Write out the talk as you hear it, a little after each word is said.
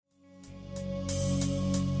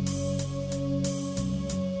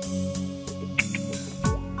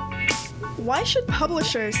Why should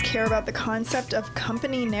publishers care about the concept of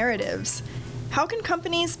company narratives? How can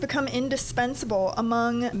companies become indispensable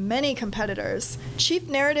among many competitors? Chief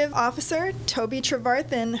Narrative Officer Toby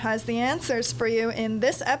Trevarthen has the answers for you in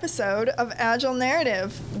this episode of Agile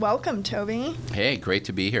Narrative. Welcome, Toby. Hey, great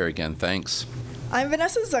to be here again. Thanks. I'm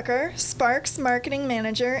Vanessa Zucker, Spark's Marketing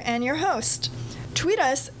Manager and your host. Tweet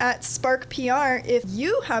us at SparkPR if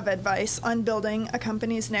you have advice on building a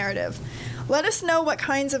company's narrative. Let us know what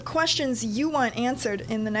kinds of questions you want answered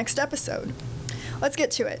in the next episode. Let's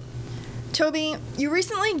get to it. Toby, you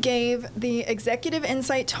recently gave the Executive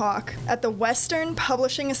Insight talk at the Western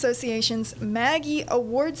Publishing Association's Maggie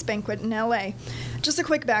Awards banquet in LA. Just a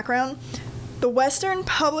quick background. The Western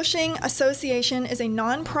Publishing Association is a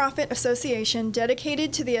nonprofit association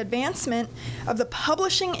dedicated to the advancement of the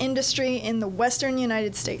publishing industry in the Western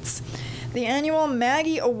United States. The annual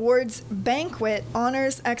Maggie Awards banquet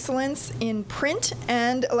honors excellence in print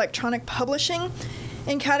and electronic publishing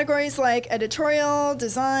in categories like editorial,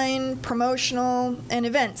 design, promotional, and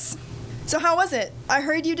events. So how was it? I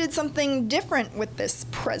heard you did something different with this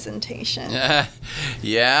presentation.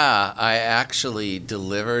 Yeah, I actually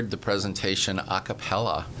delivered the presentation a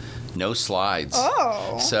cappella, no slides.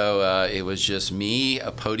 Oh. So it was just me,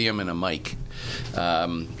 a podium, and a mic.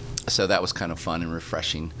 So that was kind of fun and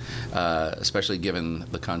refreshing, especially given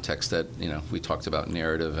the context that, we talked about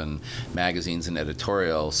narrative and magazines and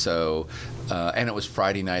editorial. So, and it was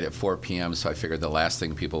Friday night at 4 p.m., so I figured the last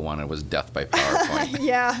thing people wanted was death by PowerPoint.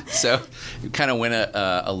 Yeah. So kind of went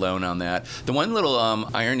alone on that. The one little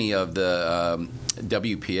irony of the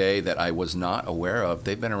WPA that I was not aware of,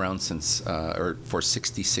 they've been around for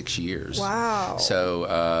 66 years. Wow.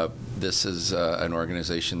 So this is an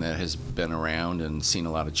organization that has been around and seen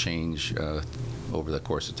a lot of change over the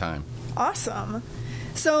course of time. Awesome.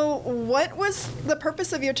 So what was the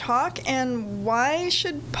purpose of your talk, and why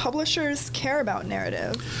should publishers care about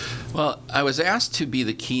narrative? Well, I was asked to be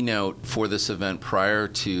the keynote for this event prior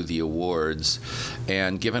to the awards,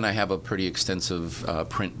 and given I have a pretty extensive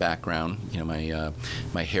print background,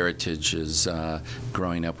 my heritage is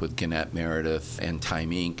growing up with Gannett Meredith and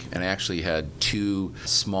Time Inc., and I actually had two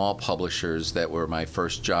small publishers that were my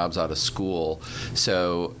first jobs out of school,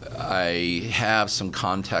 so I have some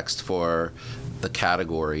context for the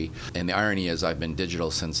category. And the irony is I've been digital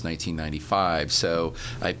since 1995, so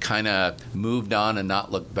I've kind of moved on and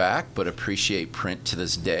not looked back, but appreciate print to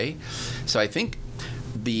this day. So I think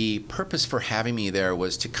the purpose for having me there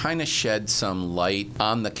was to kind of shed some light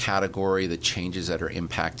on the category, the changes that are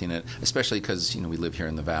impacting it, especially because we live here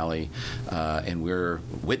in the Valley, and we're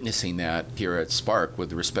witnessing that here at Spark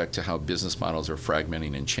with respect to how business models are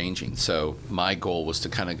fragmenting and changing. So my goal was to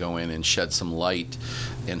kind of go in and shed some light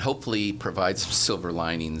and hopefully provide some silver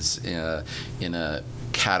linings in a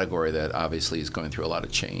category that obviously is going through a lot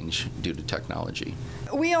of change due to technology.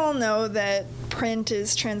 We all know that print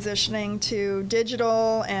is transitioning to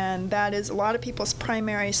digital, and that is a lot of people's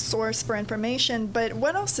primary source for information, but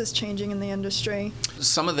what else is changing in the industry?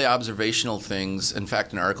 Some of the observational things, in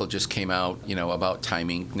fact, an article just came out, about Time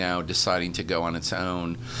Inc. now deciding to go on its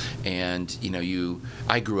own, and,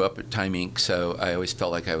 I grew up at Time Inc., so I always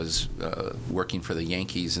felt like I was working for the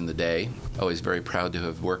Yankees in the day, always very proud to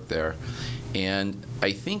have worked there, and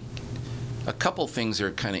I think a couple things are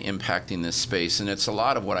kind of impacting this space, and it's a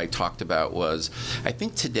lot of what I talked about was, I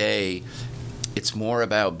think today it's more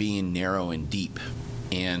about being narrow and deep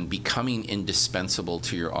and becoming indispensable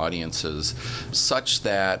to your audiences such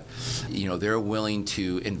that, they're willing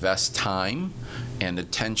to invest time and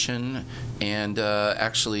attention and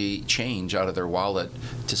actually change out of their wallet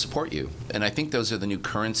to support you. And I think those are the new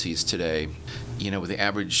currencies today. With the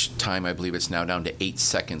average time, I believe it's now down to 8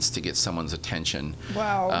 seconds to get someone's attention.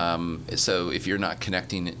 Wow. So if you're not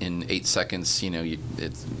connecting in 8 seconds,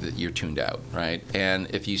 you're tuned out, right? And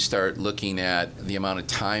if you start looking at the amount of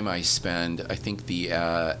time I spend, I think the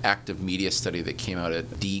active media study that came out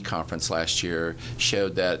at D conference last year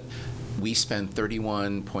showed that we spend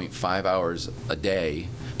 31.5 hours a day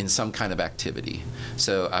in some kind of activity.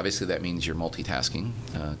 So obviously that means you're multitasking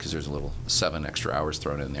because there's a little 7 extra hours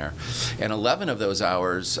thrown in there. And 11 of those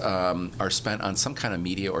hours are spent on some kind of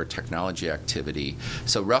media or technology activity.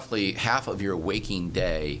 So roughly half of your waking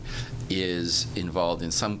day is involved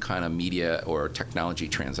in some kind of media or technology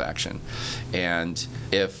transaction. And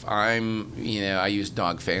if I'm, I use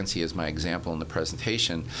Dog Fancy as my example in the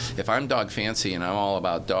presentation. If I'm Dog Fancy and I'm all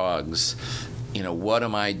about dogs, what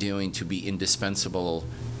am I doing to be indispensable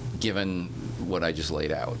given what I just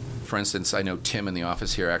laid out? For instance, I know Tim in the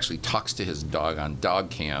office here actually talks to his dog on dog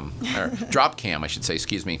cam, or drop cam, I should say,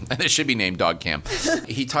 excuse me. It should be named dog cam.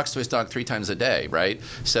 He talks to his dog 3 times a day, right?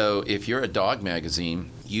 So if you're a dog magazine,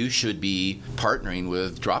 you should be partnering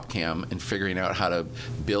with Dropcam and figuring out how to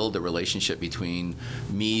build a relationship between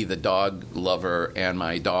me, the dog lover, and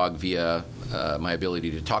my dog via my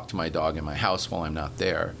ability to talk to my dog in my house while I'm not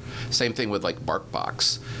there. Same thing with like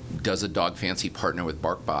BarkBox. Does a dog fancy partner with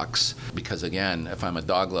BarkBox? Because again, if I'm a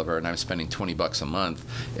dog lover and I'm spending $20 a month,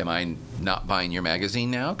 am I not buying your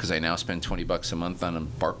magazine now because I now spend $20 a month on a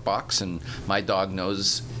BarkBox and my dog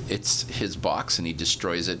knows it's his box and he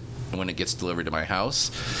destroys it when it gets delivered to my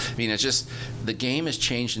house? I mean, it's just, the game has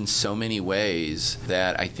changed in so many ways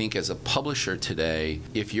that I think as a publisher today,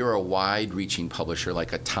 if you're a wide-reaching publisher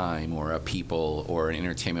like a Time or a People or an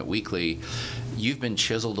Entertainment Weekly, you've been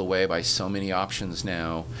chiseled away by so many options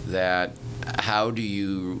now that how do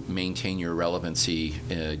you maintain your relevancy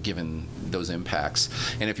given those impacts?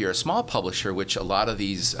 And if you're a small publisher, which a lot of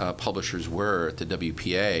these publishers were at the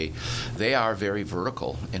WPA, they are very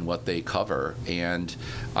vertical in what they cover. And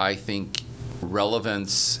I think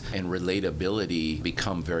relevance and relatability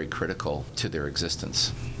become very critical to their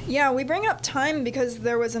existence. Yeah, we bring up Time because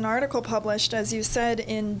there was an article published, as you said,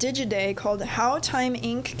 in Digiday called How Time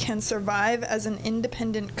Inc. Can Survive as an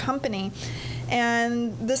Independent Company.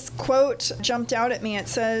 And this quote jumped out at me. It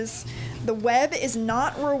says, "The web is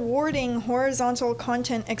not rewarding horizontal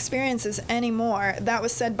content experiences anymore." That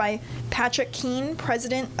was said by Patrick Keane,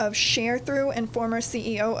 president of ShareThrough and former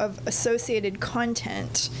CEO of Associated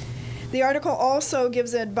Content. The article also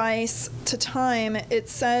gives advice to Time. It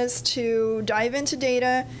says to dive into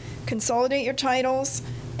data, consolidate your titles,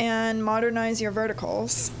 and modernize your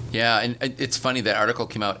verticals. Yeah, and it's funny, that article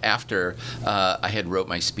came out after I had wrote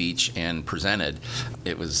my speech and presented.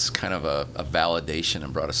 It was kind of a validation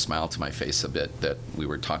and brought a smile to my face a bit that we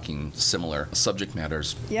were talking similar subject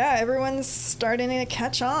matters. Yeah, everyone's starting to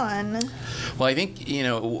catch on. Well, I think,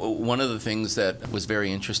 one of the things that was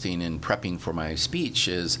very interesting in prepping for my speech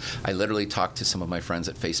is I literally talked to some of my friends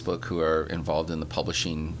at Facebook who are involved in the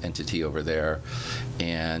publishing entity over there,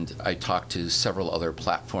 and I talked to several other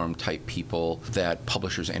platform type people that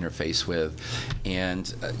publishers interface with,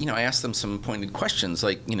 and I asked them some pointed questions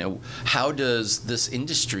like, how does this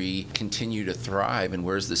industry continue to thrive, and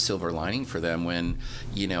where's the silver lining for them when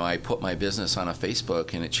I put my business on a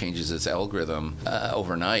Facebook and it changes its algorithm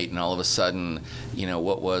overnight, and all of a sudden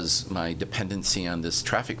what was my dependency on this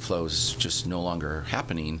traffic flow is just no longer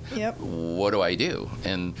happening. Yep. What do I do,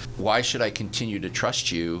 and why should I continue to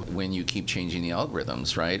trust you when you keep changing the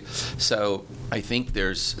algorithms, right? So I think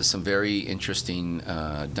there's some very interesting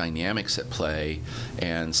dynamics at play,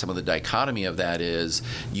 and some of the dichotomy of that is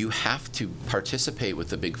you have to participate with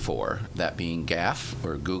the big four, that being GAF,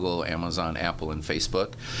 or Google, Amazon, Apple, and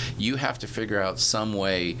Facebook. You have to figure out some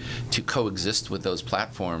way to coexist with those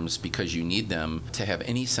platforms because you need them to have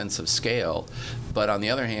any sense of scale. But on the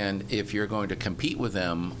other hand, if you're going to compete with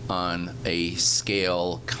them on a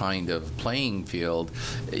scale kind of playing field,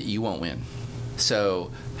 you won't win.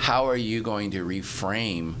 So how are you going to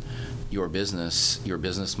reframe your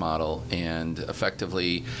business model? And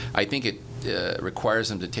effectively, I think it requires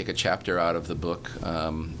them to take a chapter out of the book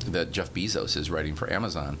that Jeff Bezos is writing for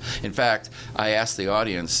Amazon. In fact, I asked the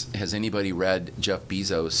audience, has anybody read Jeff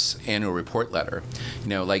Bezos' annual report letter?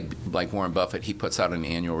 Like Warren Buffett, he puts out an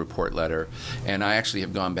annual report letter, and I actually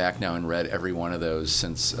have gone back now and read every one of those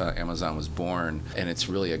since Amazon was born, and it's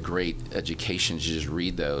really a great education to just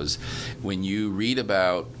read those. When you read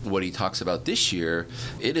about what he talks about this year,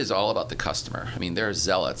 it is all about the customer. I mean, they're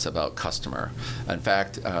zealots about customer. In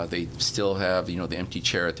fact, they still have the empty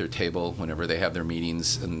chair at their table whenever they have their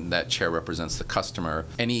meetings, and that chair represents the customer.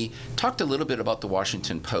 And he talked a little bit about the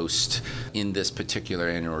Washington Post in this particular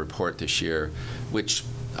annual report this year, which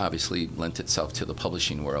obviously lent itself to the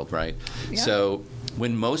publishing world, right? Yeah. So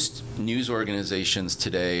when most news organizations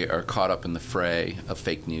today are caught up in the fray of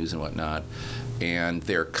fake news and whatnot, and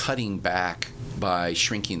they're cutting back by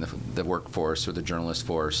shrinking the workforce or the journalist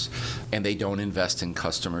force, and they don't invest in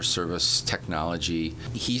customer service technology,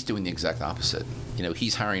 he's doing the exact opposite.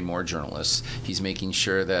 He's hiring more journalists. He's making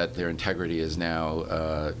sure that their integrity is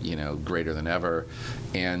now, greater than ever.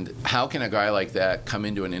 And how can a guy like that come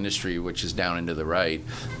into an industry which is down into the right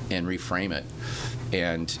and reframe it?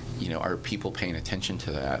 And, are people paying attention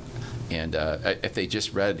to that? And if they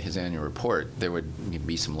just read his annual report, there would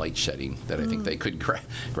be some light shedding that I think they could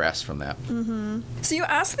grasp from that. Mm-hmm. So you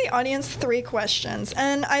asked the audience 3 questions,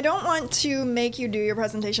 and I don't want to make you do your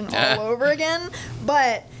presentation all over again,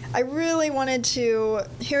 but I really wanted to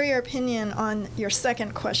hear your opinion on your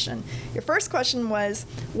second question. Your first question was,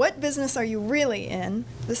 what business are you really in?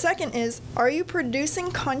 The second is, are you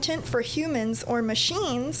producing content for humans or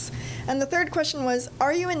machines? And the third question was,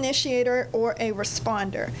 are you an initiator or a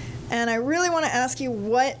responder? And I really want to ask you,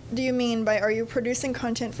 what do you mean by, are you producing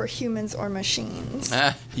content for humans or machines?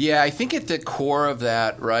 Yeah, I think at the core of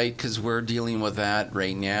that, right, because we're dealing with that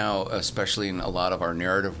right now, especially in a lot of our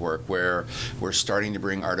narrative work, where we're starting to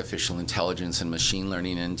bring artificial intelligence and machine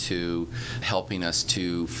learning into helping us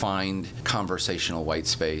to find conversational white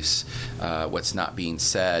space, what's not being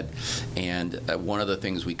said. And one of the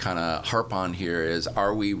things we kind of harp on here is,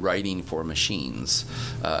 are we writing for machines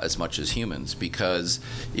as much as humans? Because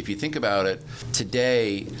if you think about it,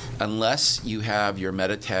 today, unless you have your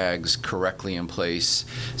meta tags correctly in place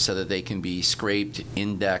so that they can be scraped,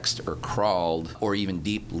 indexed, or crawled, or even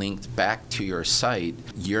deep linked back to your site,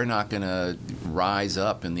 you're not going to rise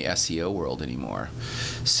up in the SEO world anymore.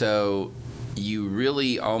 So you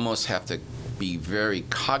really almost have to be very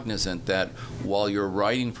cognizant that while you're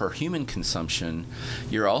writing for human consumption,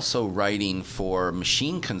 you're also writing for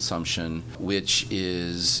machine consumption, which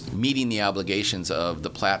is meeting the obligations of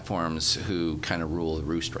the platforms who kind of rule the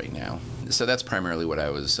roost right now. So that's primarily what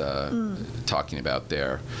I was talking about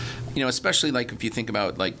there. You know, especially like if you think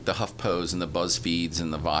about like the HuffPos and the BuzzFeeds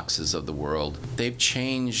and the Voxes of the world, they've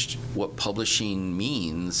changed what publishing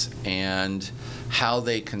means and how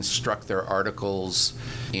they construct their articles.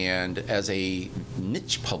 And as a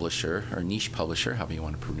niche publisher, or niche publisher, however you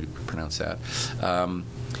want to pronounce that,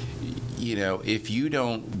 you know, if you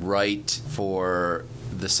don't write for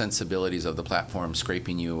the sensibilities of the platform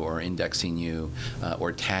scraping you or indexing you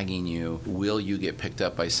or tagging you, will you get picked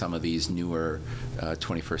up by some of these newer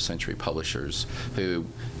 21st century publishers who,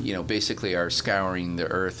 you know, basically are scouring the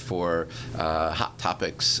earth for hot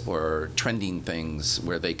topics or trending things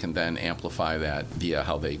where they can then amplify that via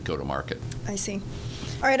how they go to market? I see.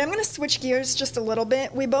 All right, I'm going to switch gears just a little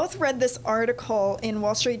bit. We both read this article in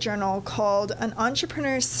Wall Street Journal called "An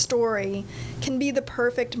Entrepreneur's Story Can Be the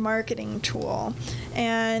Perfect Marketing Tool."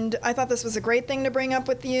 And I thought this was a great thing to bring up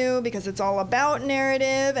with you because it's all about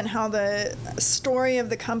narrative and how the story of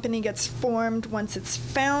the company gets formed once it's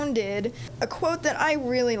founded. A quote that I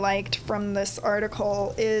really liked from this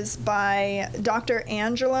article is by Dr.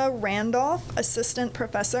 Angela Randolph, assistant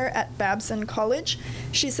professor at Babson College.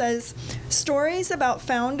 She says, "Stories about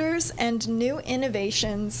founders and new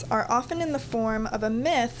innovations are often in the form of a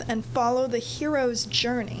myth and follow the hero's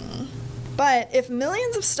journey. But if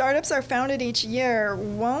millions of startups are founded each year,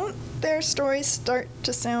 won't their stories start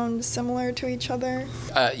to sound similar to each other?"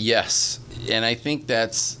 Yes. And I think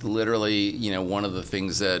that's literally, you know, one of the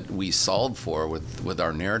things that we solve for with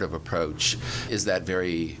our narrative approach is that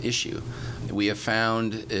very issue. We have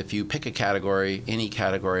found if you pick a category, any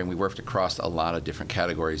category, and we worked across a lot of different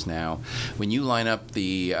categories now, when you line up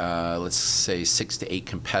the, let's say, 6 to 8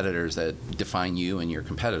 competitors that define you and your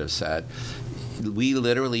competitive set, we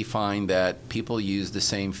literally find that people use the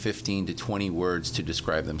same 15 to 20 words to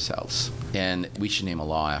describe themselves. And we should name a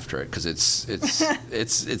law after it because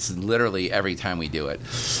it's literally every time we do it.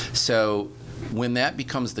 So when that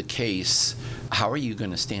becomes the case, how are you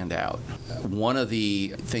going to stand out? One of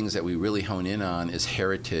the things that we really hone in on is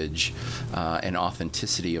heritage and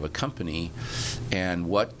authenticity of a company and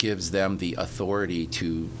what gives them the authority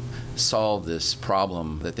to solve this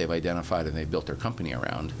problem that they've identified and they've built their company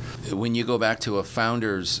around. When you go back to a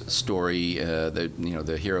founder's story,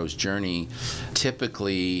 the hero's journey,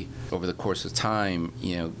 typically over the course of time,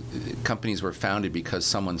 you know, companies were founded because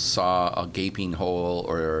someone saw a gaping hole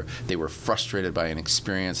or they were frustrated by an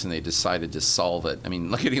experience and they decided to solve it. I mean,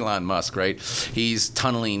 look at Elon Musk, right? He's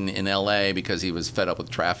tunneling in LA because he was fed up with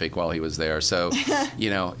traffic while he was there. So, you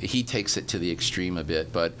know, he takes it to the extreme a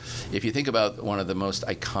bit. But if you think about one of the most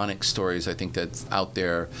iconic stories I think that's out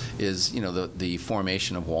there is, you know, the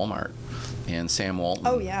formation of Walmart and Sam Walton.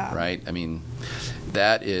 Oh, yeah. Right? I mean,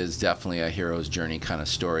 that is definitely a hero's journey kind of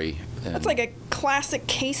story. That's like a classic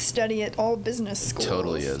case study at all business schools.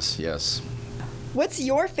 Totally is, yes. What's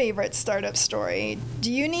your favorite startup story?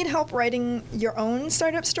 Do you need help writing your own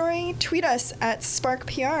startup story? Tweet us at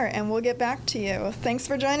SparkPR and we'll get back to you. Thanks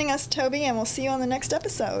for joining us, Toby, and we'll see you on the next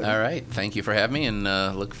episode. All right. Thank you for having me, and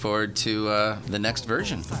look forward to the next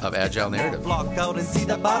version of Agile Narrative. Block out and see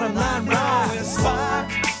the bottom line rise. Spark,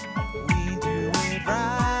 we do it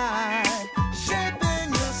right.